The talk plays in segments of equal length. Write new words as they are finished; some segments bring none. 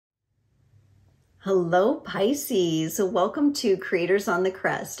Hello Pisces, so welcome to Creators on the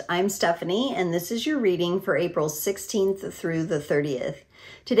Crest. I'm Stephanie and this is your reading for April 16th through the 30th.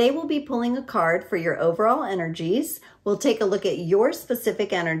 Today we'll be pulling a card for your overall energies. We'll take a look at your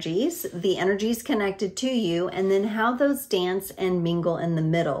specific energies, the energies connected to you, and then how those dance and mingle in the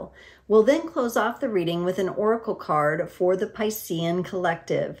middle. We'll then close off the reading with an oracle card for the Piscean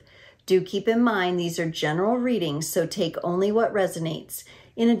collective. Do keep in mind these are general readings, so take only what resonates.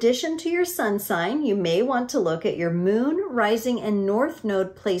 In addition to your sun sign, you may want to look at your moon, rising, and north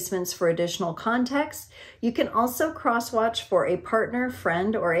node placements for additional context. You can also cross-watch for a partner,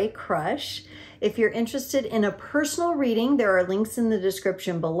 friend, or a crush. If you're interested in a personal reading, there are links in the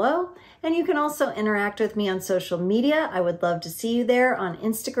description below. And you can also interact with me on social media. I would love to see you there on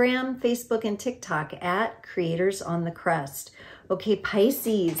Instagram, Facebook, and TikTok at Creators on the Crest. Okay,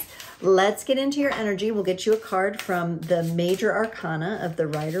 Pisces, let's get into your energy. We'll get you a card from the major arcana of the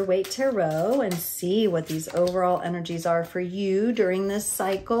Rider-Waite Tarot and see what these overall energies are for you during this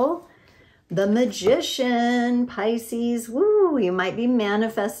cycle. The Magician, Pisces, woo, you might be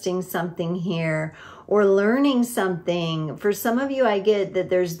manifesting something here or learning something. For some of you, I get that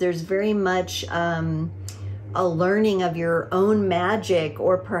there's very much a learning of your own magic,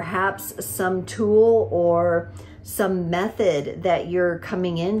 or perhaps some tool or some method that you're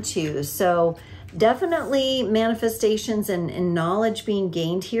coming into. So definitely manifestations and knowledge being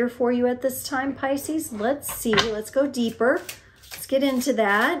gained here for you at this time, Pisces. Let's see, let's go deeper. Let's get into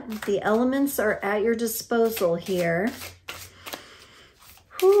that. The elements are at your disposal here.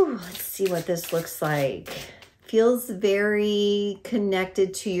 Whew, let's see what this looks like. Feels very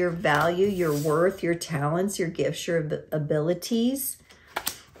connected to your value, your worth, your talents, your gifts, your abilities.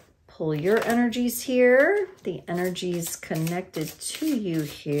 Pull your energies here, the energies connected to you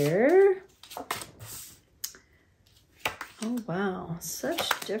here. Oh, wow,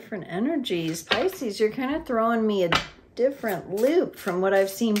 such different energies. Pisces, you're kind of throwing me a different loop from what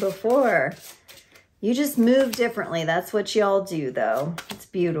I've seen before. You just move differently. That's what y'all do, though. It's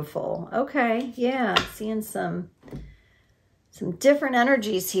beautiful. Okay, yeah, seeing some different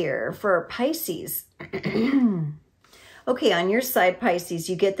energies here for Pisces. Okay, on your side, Pisces,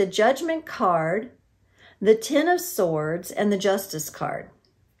 you get the Judgment card, the Ten of Swords, and the Justice card.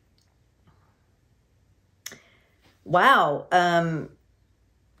 Wow.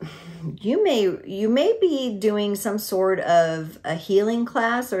 You may be doing some sort of a healing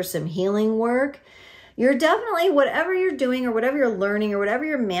class or some healing work. You're definitely, whatever you're doing or whatever you're learning or whatever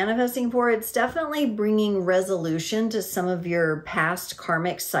you're manifesting for, it's definitely bringing resolution to some of your past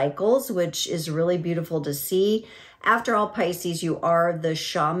karmic cycles, which is really beautiful to see. After all, Pisces, you are the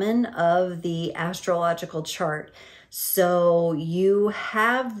shaman of the astrological chart. So you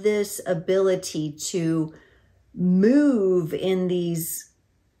have this ability to move in these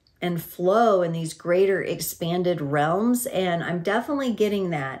and flow in these greater expanded realms. And I'm definitely getting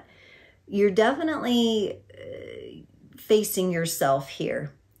that. You're definitely facing yourself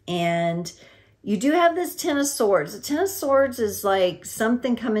here. And you do have this Ten of Swords. The Ten of Swords is like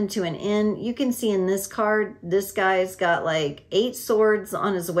something coming to an end. You can see in this card, this guy's got like 8 swords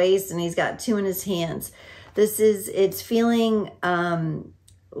on his waist and he's got 2 in his hands. It's feeling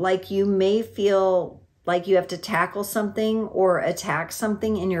like you may feel like you have to tackle something or attack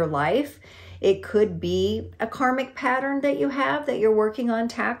something in your life. It could be a karmic pattern that you have that you're working on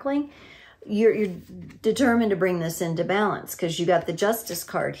tackling. You're determined to bring this into balance because you got the Justice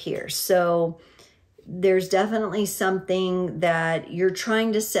card here. So there's definitely something that you're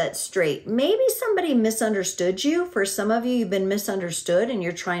trying to set straight. Maybe somebody misunderstood you. For some of you, you've been misunderstood and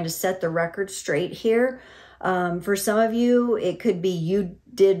you're trying to set the record straight here. For some of you, it could be you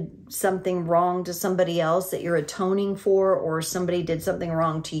did something wrong to somebody else that you're atoning for, or somebody did something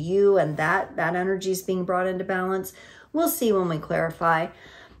wrong to you and that energy is being brought into balance. We'll see when we clarify.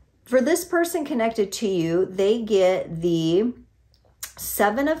 For this person connected to you, they get the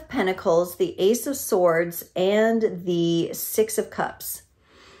Seven of Pentacles, the Ace of Swords, and the Six of Cups.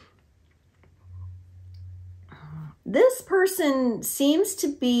 This person seems to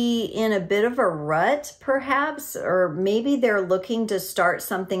be in a bit of a rut, perhaps, or maybe they're looking to start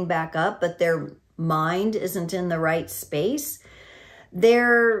something back up, but their mind isn't in the right space.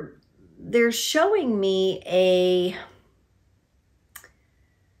 They're showing me a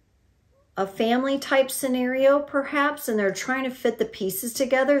family type scenario, perhaps, and they're trying to fit the pieces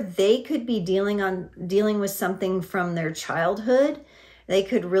together. They could be dealing with something from their childhood. They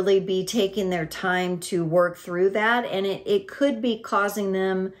could really be taking their time to work through that, and it could be causing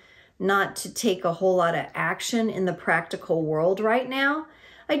them not to take a whole lot of action in the practical world right now.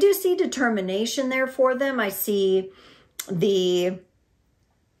 I do see determination there for them. I see the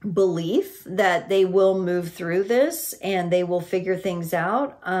belief that they will move through this and they will figure things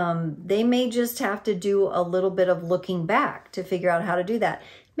out. They may just have to do a little bit of looking back to figure out how to do that.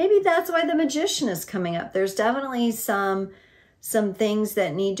 Maybe that's why the Magician is coming up. There's definitely some things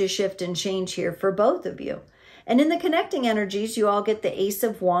that need to shift and change here for both of you. And in the connecting energies, you all get the Ace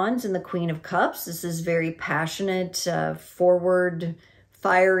of Wands and the Queen of Cups. This is very passionate, forward,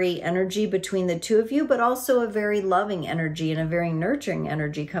 fiery energy between the two of you, but also a very loving energy and a very nurturing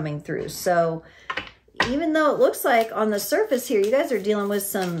energy coming through. So even though it looks like on the surface here, you guys are dealing with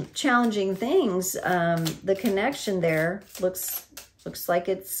some challenging things, the connection there looks like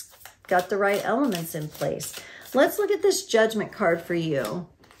it's got the right elements in place. Let's look at this Judgment card for you.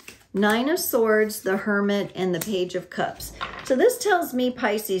 Nine of Swords, the Hermit, and the Page of Cups. So this tells me,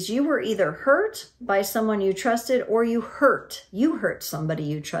 Pisces, you were either hurt by someone you trusted or you hurt somebody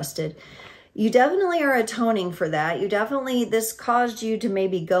you trusted. You definitely are atoning for that. This caused you to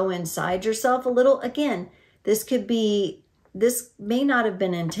maybe go inside yourself a little. Again, this may not have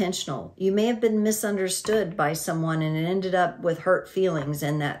been intentional. You may have been misunderstood by someone and it ended up with hurt feelings,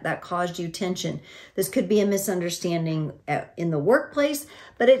 and that caused you tension. This could be a misunderstanding in the workplace,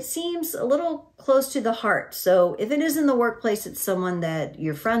 but it seems a little close to the heart. So if it is in the workplace, it's someone that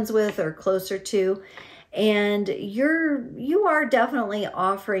you're friends with or closer to, and you are definitely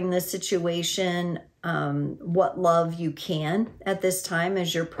offering this situation what love you can at this time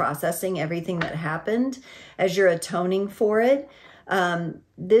as you're processing everything that happened, as you're atoning for it.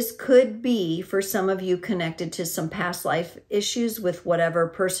 This could be, for some of you, connected to some past life issues with whatever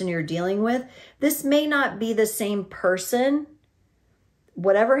person you're dealing with. This may not be the same person.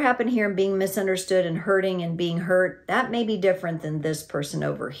 Whatever happened here and being misunderstood and hurting and being hurt, that may be different than this person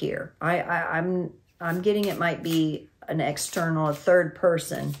over here. I'm getting it might be an external, a third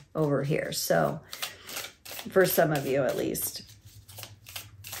person over here. So for some of you at least.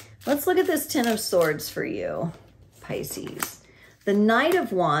 Let's look at this Ten of Swords for you, Pisces. The Knight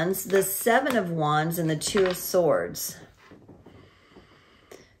of Wands, the Seven of Wands, and the Two of Swords.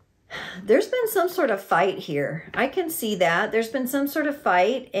 There's been some sort of fight here. I can see that. There's been some sort of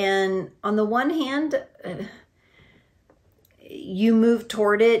fight. And on the one hand, you moved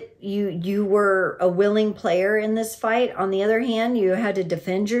toward it. You were a willing player in this fight. On the other hand, you had to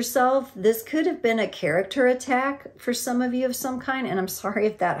defend yourself. This could have been a character attack for some of you of some kind. And I'm sorry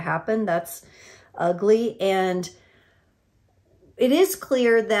if that happened. That's ugly. And it is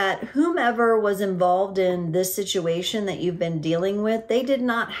clear that whomever was involved in this situation that you've been dealing with, they did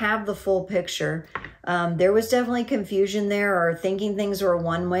not have the full picture. There was definitely confusion there, or thinking things were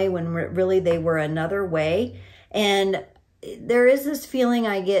one way when really they were another way. And there is this feeling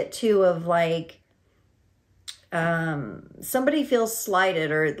I get too of like somebody feels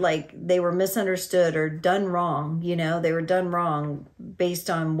slighted, or like they were misunderstood or done wrong. You know, they were done wrong based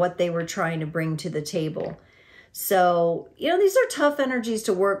on what they were trying to bring to the table. So, you know, these are tough energies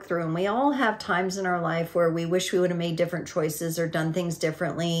to work through, and we all have times in our life where we wish we would have made different choices or done things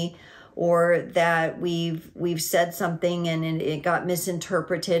differently, or that we've said something and it got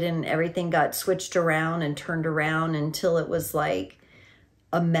misinterpreted and everything got switched around and turned around until it was like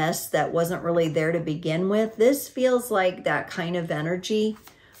a mess that wasn't really there to begin with. This feels like that kind of energy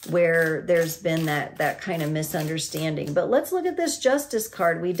where there's been that kind of misunderstanding. But let's look at this Justice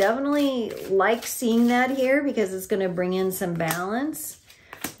card. We definitely like seeing that here because it's going to bring in some balance.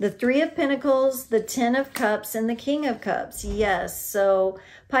 The Three of Pentacles, the Ten of Cups, and the King of Cups. Yes, so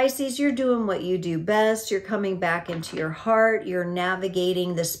Pisces, you're doing what you do best. You're coming back into your heart. You're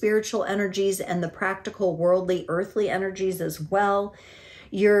navigating the spiritual energies and the practical, worldly, earthly energies as well.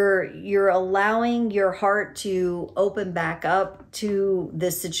 You're allowing your heart to open back up to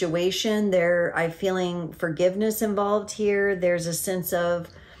this situation. I'm feeling forgiveness involved here. There's a sense of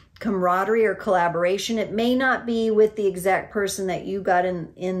camaraderie or collaboration. It may not be with the exact person that you got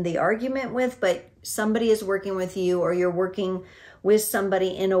in the argument with, but somebody is working with you, or you're working with somebody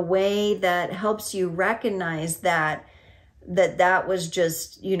in a way that helps you recognize that was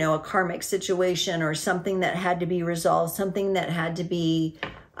just, you know, a karmic situation or something that had to be resolved, something that had to be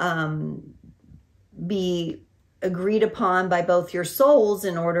agreed upon by both your souls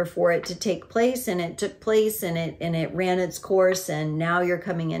in order for it to take place. And it took place, and it ran its course. And now you're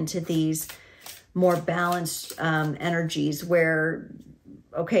coming into these more balanced energies where,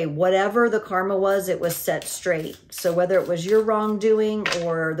 okay, whatever the karma was, it was set straight. So whether it was your wrongdoing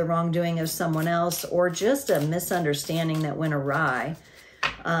or the wrongdoing of someone else, or just a misunderstanding that went awry,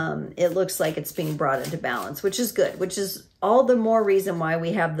 it looks like it's being brought into balance, which is good, which is all the more reason why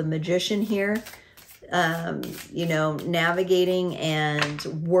we have the Magician here, you know, navigating and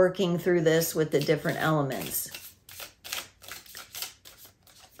working through this with the different elements.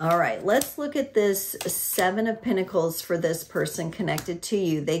 All right, let's look at this Seven of Pentacles for this person connected to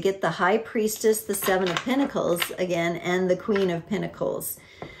you. They get the High Priestess, the Seven of Pentacles again, and the Queen of Pentacles.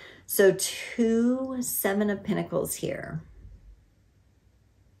 So 2 Seven of Pentacles here.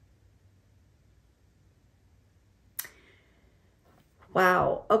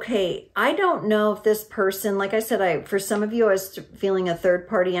 Wow. Okay. I don't know if this person, like I said, for some of you, I was feeling a third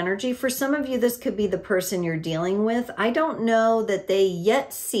party energy. For some of you, this could be the person you're dealing with. I don't know that they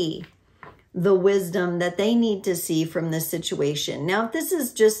yet see the wisdom that they need to see from this situation. Now, if this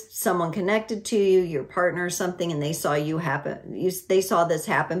is just someone connected to you, your partner or something, and they saw they saw this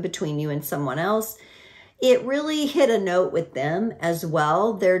happen between you and someone else, it really hit a note with them as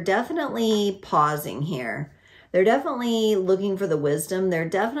well. They're definitely pausing here. They're definitely looking for the wisdom. They're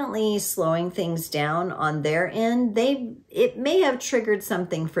definitely slowing things down on their end. It may have triggered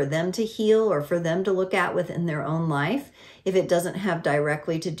something for them to heal or for them to look at within their own life if it doesn't have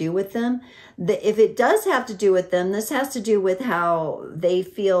directly to do with them. If it does have to do with them, this has to do with how they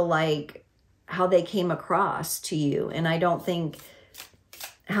feel like how they came across to you. And I don't think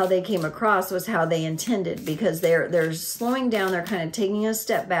how they came across was how they intended, because they're slowing down. They're kind of taking a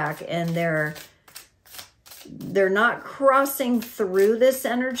step back, and they're not crossing through this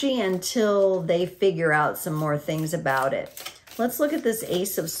energy until they figure out some more things about it. Let's look at this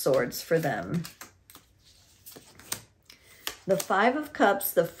Ace of Swords for them. The Five of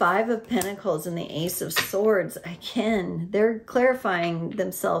Cups, the Five of Pentacles, and the Ace of Swords. Again, they're clarifying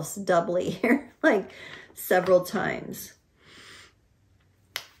themselves doubly here, like several times.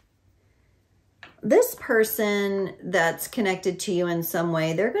 This person that's connected to you in some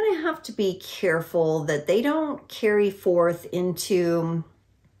way, they're going to have to be careful that they don't carry forth into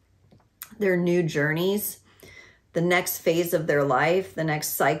their new journeys, the next phase of their life, the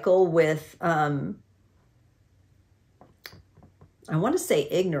next cycle with, I want to say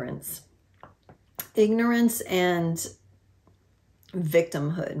ignorance. Ignorance and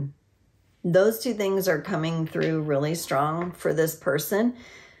victimhood. Those two things are coming through really strong for this person.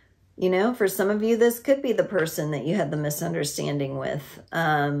 You know, for some of you, this could be the person that you had the misunderstanding with.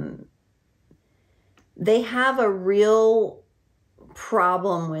 They have a real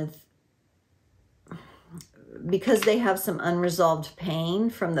problem with, because they have some unresolved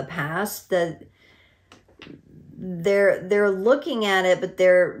pain from the past, that they're looking at it, but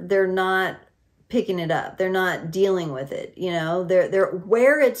they're not picking it up. They're not dealing with it. You know, they're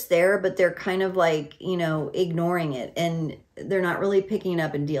where it's there, but they're kind of like, you know, ignoring it, and they're not really picking it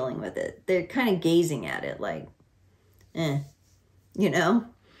up and dealing with it. They're kind of gazing at it like, you know,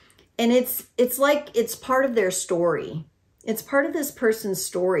 and it's like, it's part of their story. It's part of this person's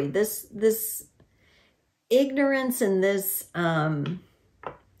story. This ignorance and this,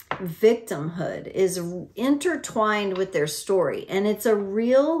 victimhood is intertwined with their story. And it's a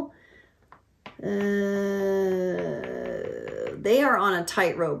real, they are on a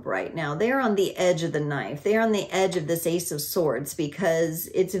tightrope right now. They are on the edge of the knife. They are on the edge of this Ace of Swords, because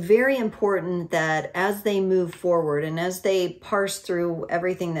it's very important that as they move forward and as they parse through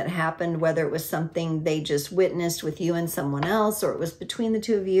everything that happened, whether it was something they just witnessed with you and someone else, or it was between the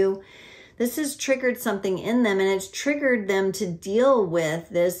two of you, this has triggered something in them, and it's triggered them to deal with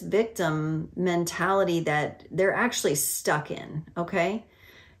this victim mentality that they're actually stuck in, okay?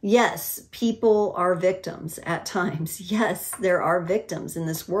 Yes, people are victims at times. Yes, there are victims in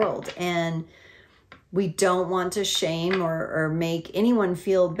this world, and we don't want to shame or make anyone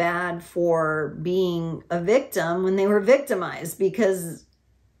feel bad for being a victim when they were victimized, because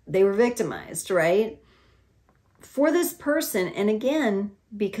they were victimized, right? For this person, and again,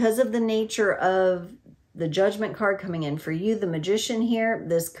 because of the nature of the Judgment card coming in for you, the Magician here,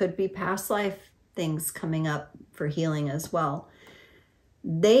 this could be past life things coming up for healing as well.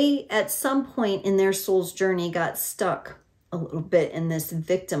 They, at some point in their soul's journey, got stuck a little bit in this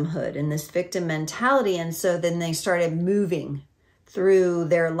victimhood, in this victim mentality. And so then they started moving through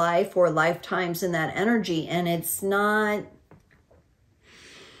their life or lifetimes in that energy. And it's not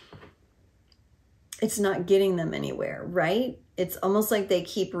getting them anywhere, right? It's almost like they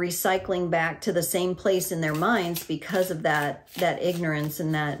keep recycling back to the same place in their minds because of that ignorance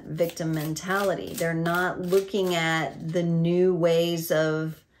and that victim mentality. They're not looking at the new ways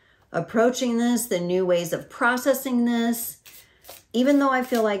of approaching this, the new ways of processing this, even though I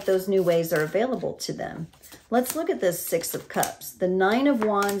feel like those new ways are available to them. Let's look at this Six of Cups, the Nine of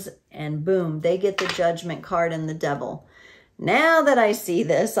Wands, and boom, they get the Judgment card and the Devil. Now that I see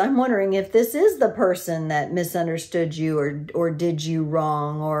this, I'm wondering if this is the person that misunderstood you or did you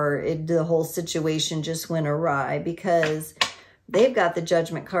wrong, or the whole situation just went awry, because they've got the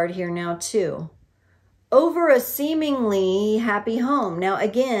Judgment card here now too. over a seemingly happy home. Now,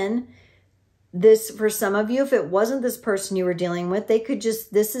 again, this, for some of you, if it wasn't this person you were dealing with, they could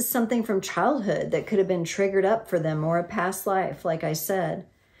just, this is something from childhood that could have been triggered up for them, or a past life, like I said.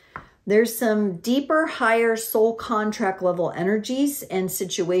 There's some deeper, higher soul contract level energies and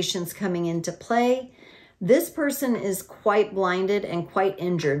situations coming into play. This person is quite blinded and quite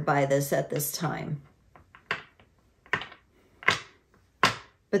injured by this at this time.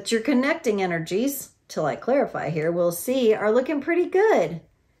 But your connecting energies, till I clarify here, we'll see, are looking pretty good.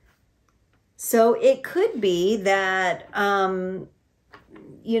 So it could be that,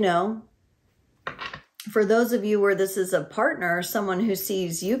 you know, for those of you where this is a partner, someone who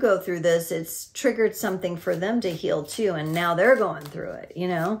sees you go through this, it's triggered something for them to heal too. And now they're going through it, you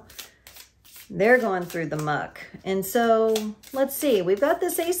know. They're going through the muck. And so let's see. We've got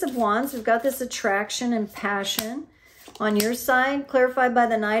this Ace of Wands. We've got this attraction and passion. On your side, clarified by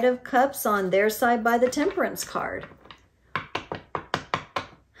the Knight of Cups. On their side, by the Temperance card.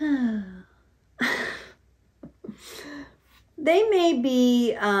 They may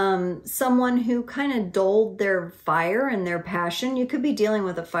be someone who kind of dulled their fire and their passion. You could be dealing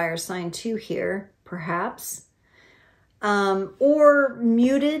with a fire sign too here, perhaps. Or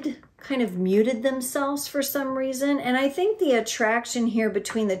kind of muted themselves for some reason. And I think the attraction here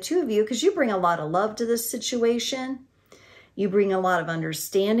between the two of you, because you bring a lot of love to this situation. You bring a lot of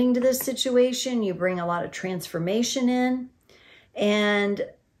understanding to this situation. You bring a lot of transformation in. And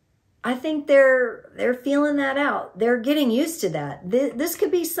I think they're feeling that out. They're getting used to that. This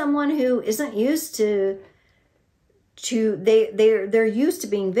could be someone who isn't used they're used to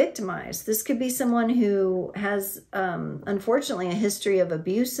being victimized. This could be someone who has, unfortunately, a history of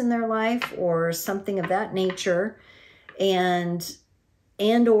abuse in their life or something of that nature, and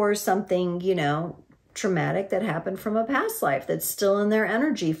or something, you know, traumatic that happened from a past life that's still in their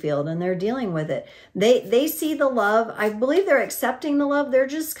energy field, and they're dealing with it. They see the love. I believe they're accepting the love. They're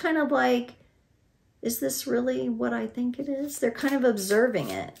just kind of like, is this really what I think it is? They're kind of observing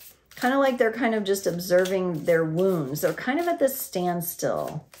it. Kind of like they're kind of just observing their wounds. They're kind of at this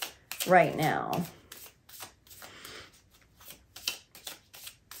standstill right now.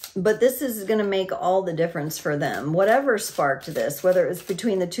 But this is going to make all the difference for them. Whatever sparked this, whether it was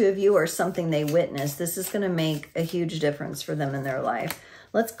between the two of you or something they witnessed, this is going to make a huge difference for them in their life.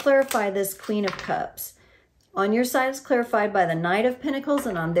 Let's clarify this Queen of Cups. On your side, it's clarified by the Knight of Pentacles,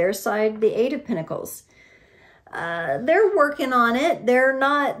 and on their side, the Eight of Pentacles. They're working on it.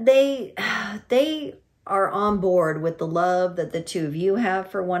 They are on board with the love that the two of you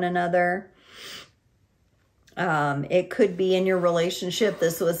have for one another. It could be in your relationship.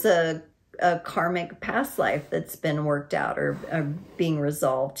 This was a karmic past life that's been worked out or being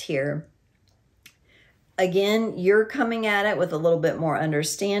resolved here. Again, you're coming at it with a little bit more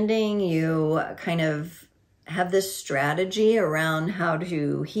understanding. You kind of have this strategy around how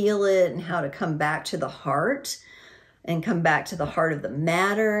to heal it and how to come back to the heart and come back to the heart of the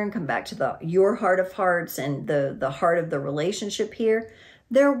matter and come back to your heart of hearts and the heart of the relationship here.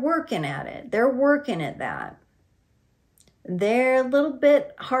 They're working at it. They're working at that. They're a little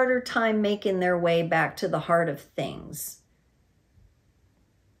bit harder time making their way back to the heart of things.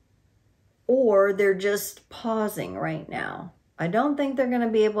 Or they're just pausing right now. I don't think they're going to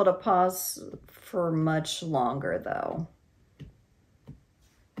be able to pause for much longer, though.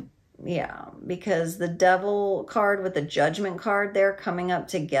 Yeah, because the Devil card with the Judgment card there coming up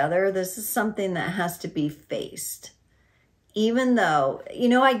together, this is something that has to be faced. Even though, you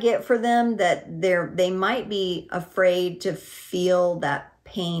know, I get for them that they might be afraid to feel that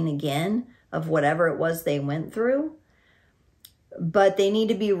pain again of whatever it was they went through. But they need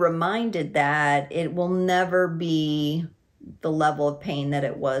to be reminded that it will never be the level of pain that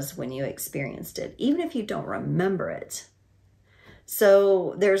it was when you experienced it, even if you don't remember it.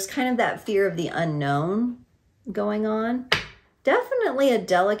 So there's kind of that fear of the unknown going on. Definitely a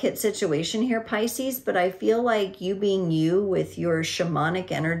delicate situation here, Pisces, but I feel like you being you with your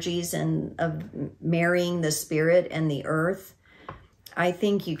shamanic energies and of marrying the spirit and the earth, I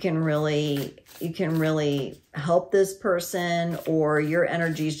think you can really help this person, or your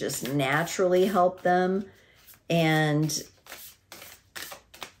energies just naturally help them. And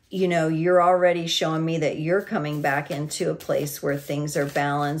you know, you're already showing me that you're coming back into a place where things are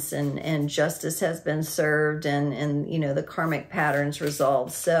balanced and justice has been served and you know, the karmic patterns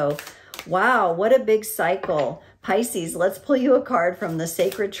resolved. So, wow, what a big cycle. Pisces, let's pull you a card from the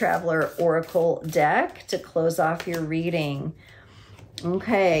Sacred Traveler Oracle deck to close off your reading.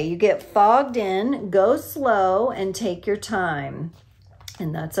 Okay, you get fogged in, go slow, and take your time.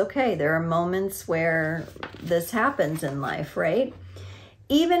 And that's okay. There are moments where this happens in life, right?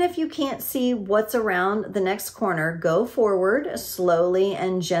 Even if you can't see what's around the next corner, go forward slowly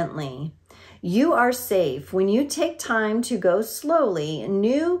and gently. You are safe. When you take time to go slowly,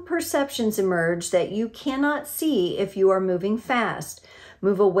 new perceptions emerge that you cannot see if you are moving fast.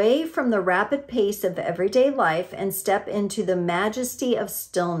 Move away from the rapid pace of everyday life and step into the majesty of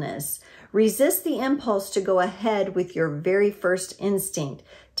stillness. Resist the impulse to go ahead with your very first instinct.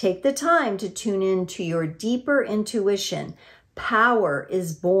 Take the time to tune in to your deeper intuition. Power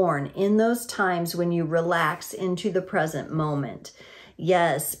is born in those times when you relax into the present moment.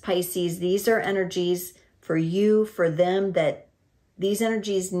 Yes, Pisces, these are energies for you, for them, that these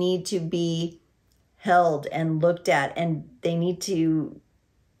energies need to be held and looked at, and they need to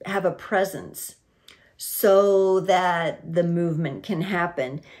have a presence so that the movement can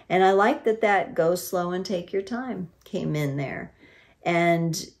happen. And I like that that go slow and take your time came in there.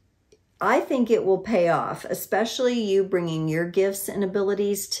 And I think it will pay off, especially you bringing your gifts and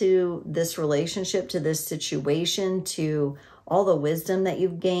abilities to this relationship, to this situation, to all the wisdom that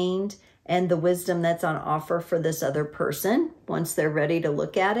you've gained and the wisdom that's on offer for this other person once they're ready to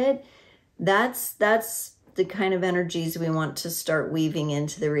look at it. That's the kind of energies we want to start weaving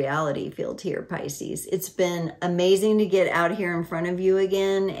into the reality field here, Pisces. It's been amazing to get out here in front of you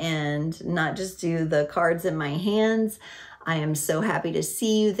again and not just do the cards in my hands. I am so happy to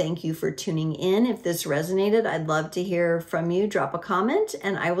see you. Thank you for tuning in. If this resonated, I'd love to hear from you. Drop a comment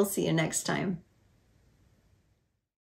and I will see you next time.